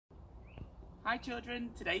Hi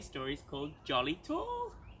children, today's story is called Jolly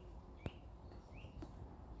Tall. If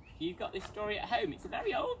you've got this story at home, it's a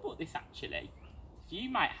very old book this actually. So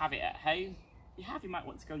you might have it at home. If you have, you might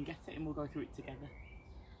want to go and get it and we'll go through it together.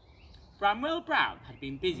 Bramwell Brown had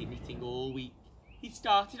been busy knitting all week. He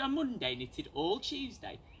started on Monday, knitted all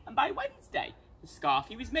Tuesday, and by Wednesday the scarf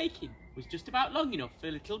he was making was just about long enough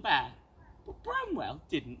for Little Bear. But Bramwell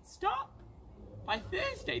didn't stop. By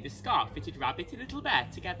Thursday the scarf fitted Rabbit and Little Bear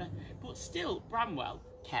together, but still Bramwell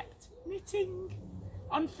kept knitting.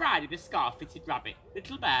 On Friday the scarf fitted Rabbit,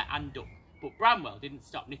 Little Bear and Duck, but Bramwell didn't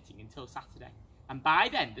stop knitting until Saturday, and by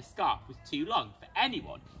then the scarf was too long for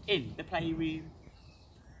anyone in the playroom.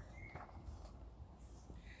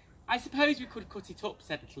 I suppose we could cut it up,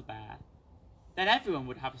 said Little Bear. Then everyone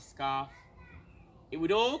would have a scarf. It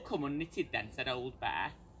would all come unknitted then, said Old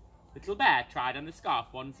Bear. Little Bear tried on the scarf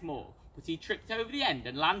once more, but he tripped over the end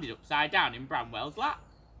and landed upside down in Bramwell's lap.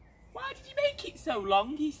 Why did you make it so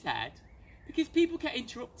long, he said. Because people kept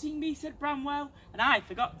interrupting me, said Bramwell, and I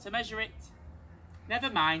forgot to measure it. Never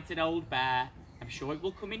mind, said Old Bear. I'm sure it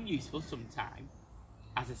will come in useful sometime.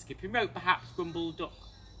 As a skipping rope, perhaps, grumbled Duck.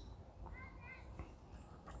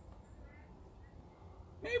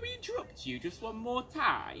 May we interrupt you just one more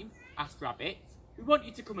time? Asked Rabbit. We want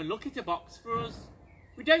you to come and look at a box for us.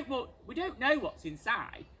 We don't know what's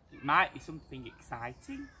inside. It might be something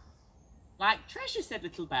exciting. Like treasure, said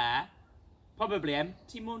Little Bear. Probably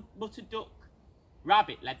empty, muttered Duck.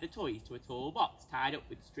 Rabbit led the toys to a tall box tied up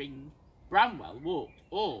with string. Bramwell walked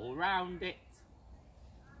all round it.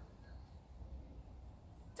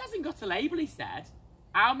 It hasn't got a label, he said.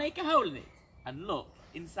 I'll make a hole in it and look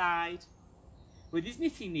inside. With his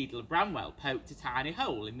knitting needle, Bramwell poked a tiny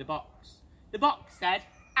hole in the box. The box said,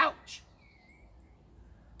 ouch.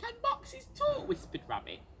 Can boxes talk? Whispered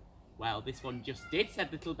Rabbit. Well, this one just did,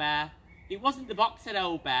 said Little Bear. It wasn't the box, said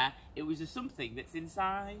Old Bear. It was something that's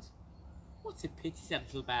inside. What a pity, said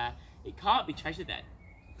Little Bear. It can't be treasure then.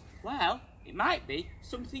 Well, it might be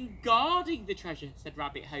something guarding the treasure, said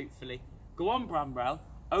Rabbit hopefully. Go on, Bramwell.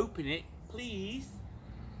 Open it, please.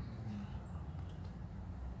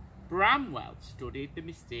 Bramwell studied the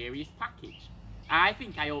mysterious package. I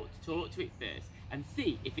think I ought to talk to it first and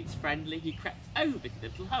see if it's friendly. He crept over to the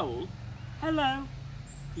little hole. Hello,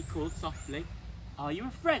 he called softly. Are you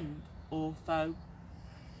a friend or foe?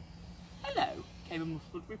 Hello, came a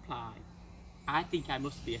muffled reply. I think I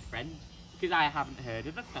must be a friend, because I haven't heard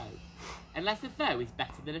of a foe. Unless a foe is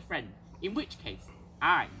better than a friend, in which case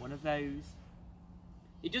I'm one of those.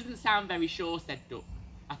 It doesn't sound very sure, said Duck.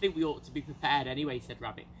 I think we ought to be prepared anyway, said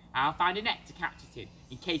Rabbit. I'll find a net to catch it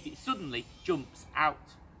in case it suddenly jumps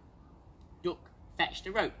out. Duck fetched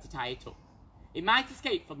a rope to tie it up. It might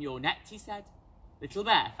escape from your net, he said. Little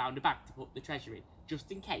Bear found a bag to put the treasure in,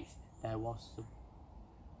 just in case there was some.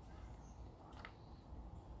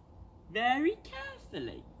 Very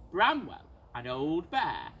carefully, Bramwell and Old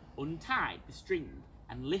Bear untied the string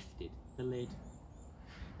and lifted the lid.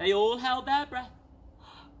 They all held their breath.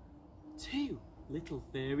 2 little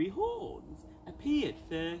furry horns appeared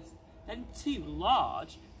first, then 2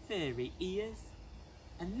 large furry ears,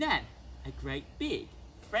 and then a great big,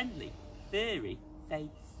 friendly, furry face.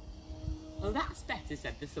 Oh, that's better,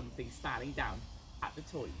 said the something, smiling down at the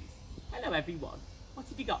toys. Hello, everyone. What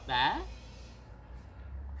have you got there?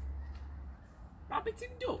 Rabbit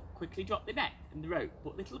and Duck quickly dropped the net and the rope,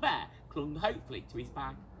 but Little Bear clung hopefully to his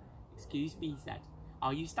bag. Excuse me, he said.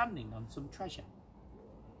 Are you standing on some treasure?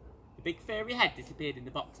 The big furry head disappeared in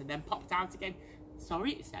the box and then popped out again.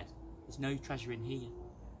 Sorry, it said. There's no treasure in here.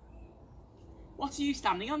 What are you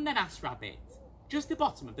standing on then? Asked Rabbit. Just the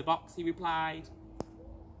bottom of the box, he replied.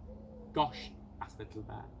 Gosh, asked Little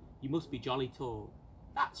Bear. You must be Jolly Tall.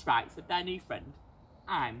 That's right, said their new friend.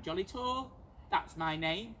 I'm Jolly Tall. That's my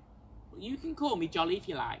name. But you can call me Jolly if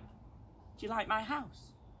you like. Do you like my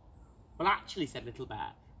house? Well, actually, said Little Bear,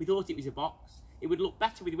 we thought it was a box. It would look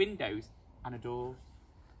better with windows and a door.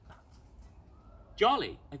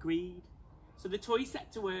 Jolly agreed. So the toys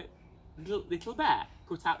set to work. Little Bear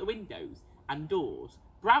cut out the windows and doors.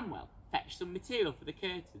 Bramwell fetched some material for the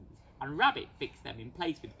curtains, and Rabbit fixed them in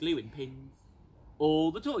place with glue and pins.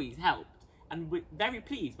 All the toys helped, and were very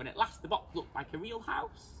pleased when at last the box looked like a real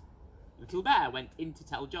house. Little Bear went in to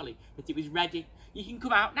tell Jolly that it was ready. You can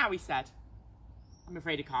come out now, he said. I'm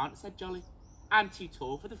afraid I can't, said Jolly. I'm too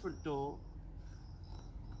tall for the front door.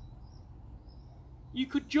 You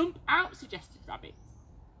could jump out, suggested Rabbit.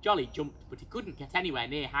 Jolly jumped, but he couldn't get anywhere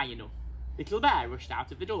near high enough. Little Bear rushed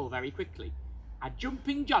out of the door very quickly. A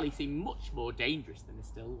jumping Jolly seemed much more dangerous than a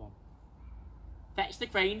still one. Fetch the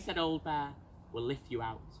crane, said Old Bear. We'll lift you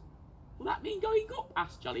out. Will that mean going up?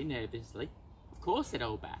 Asked Jolly nervously. Of course, said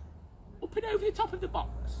Old Bear. Up up and over the top of the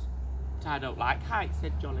box. But I don't like heights,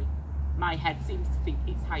 said Jolly. My head seems to think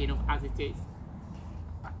it's high enough as it is.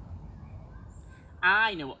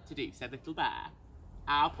 I know what to do, said Little Bear.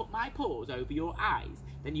 I'll put my paws over your eyes,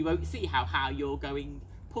 then you won't see how high you're going.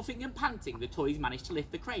 Puffing and panting, the toys managed to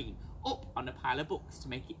lift the crane up on a pile of books to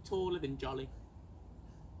make it taller than Jolly.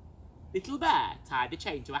 Little Bear tied the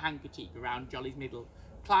chain to a handkerchief around Jolly's middle,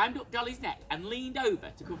 climbed up Jolly's neck and leaned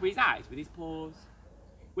over to cover his eyes with his paws.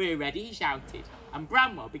 We're ready, he shouted, and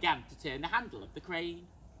Bramwell began to turn the handle of the crane.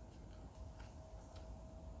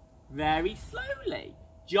 Very slowly,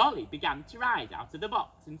 Jolly began to rise out of the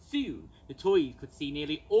box, and soon the toys could see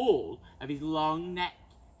nearly all of his long neck.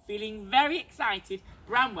 Feeling very excited,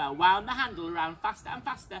 Bramwell wound the handle around faster and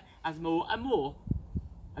faster as more and more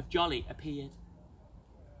of Jolly appeared.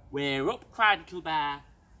 We're up, cried Little Bear,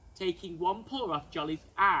 taking one paw off Jolly's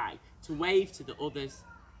eye to wave to the others.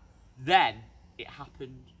 Then it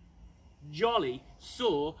happened. Jolly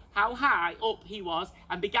saw how high up he was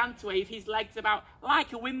and began to wave his legs about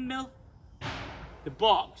like a windmill. The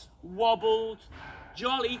box wobbled,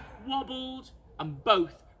 Jolly wobbled, and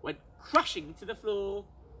both went crashing to the floor.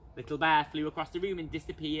 Little Bear flew across the room and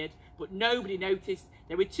disappeared, but nobody noticed.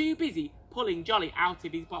 They were too busy pulling Jolly out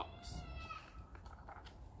of his box.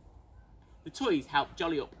 The toys helped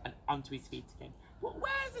Jolly up and onto his feet again. "But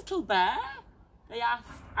where's Little Bear?" they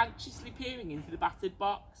asked, anxiously peering into the battered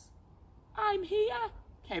box. "I'm here,"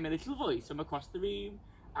 came a little voice from across the room.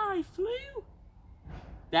 "I flew."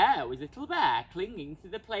 There was Little Bear clinging to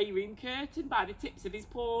the playroom curtain by the tips of his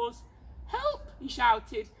paws. "Help!" he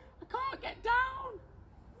shouted. "I can't get down."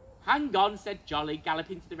 "Hang on," said Jolly,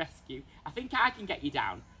 galloping to the rescue. "I think I can get you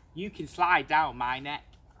down. You can slide down my neck."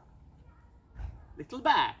 Little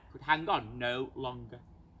Bear could hang on no longer.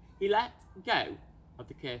 He let go of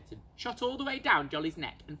the curtain, shot all the way down Jolly's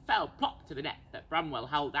neck, and fell plop to the net that Bramwell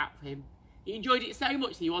held out for him. He enjoyed it so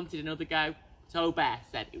much that he wanted another go, but old Bear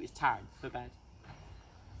said it was time for bed.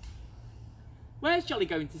 "Where's Jolly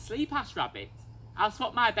going to sleep?" asked Rabbit. "I'll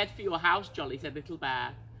swap my bed for your house, Jolly," said Little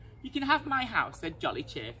Bear. "You can have my house," said Jolly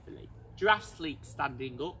cheerfully. Giraffe sleeps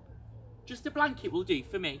standing up. "Just a blanket will do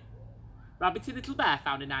for me." Rabbit and Little Bear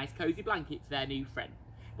found a nice cosy blanket for their new friend,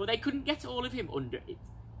 but they couldn't get all of him under it.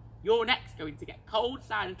 "Your neck's going to get cold,"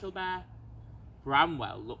 sighed Little Bear.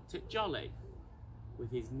 Bramwell looked at Jolly with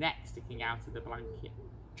his neck sticking out of the blanket.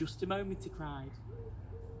 "Just a moment," he cried,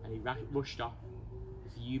 and he rushed off. A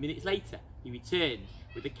few minutes later, he returned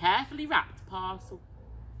with a carefully wrapped parcel.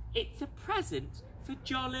 "It's a present for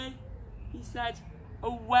Jolly," he said. "A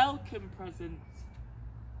welcome present."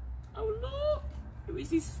 "Oh, look! It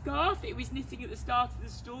was his scarf that he was knitting at the start of the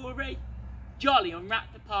story." Jolly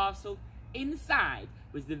unwrapped the parcel. Inside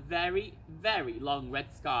was the very, very long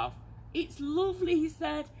red scarf. "It's lovely," he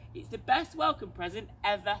said. "It's the best welcome present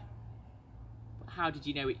ever." "But how did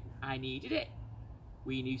you know I needed it?"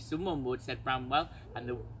 "We knew someone would," said Bramwell,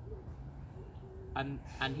 and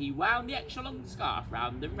he wound the extra long scarf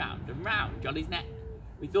round and round and round Jolly's neck.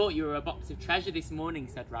 "We thought you were a box of treasure this morning,"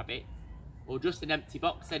 said Rabbit. "Or just an empty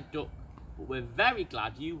box," said Duck. "But we're very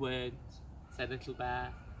glad you weren't," said Little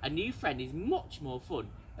Bear. "A new friend is much more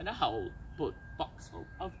fun than a whole box full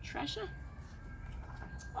of treasure."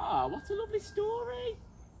 Ah, what a lovely story.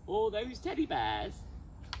 All those teddy bears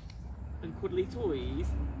and cuddly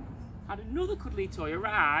toys had another cuddly toy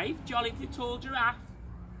arrive, Jolly the Tall Giraffe,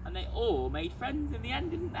 and they all made friends in the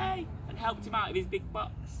end, didn't they? And helped him out of his big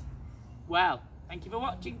box. Well, thank you for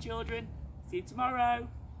watching, children. See you tomorrow.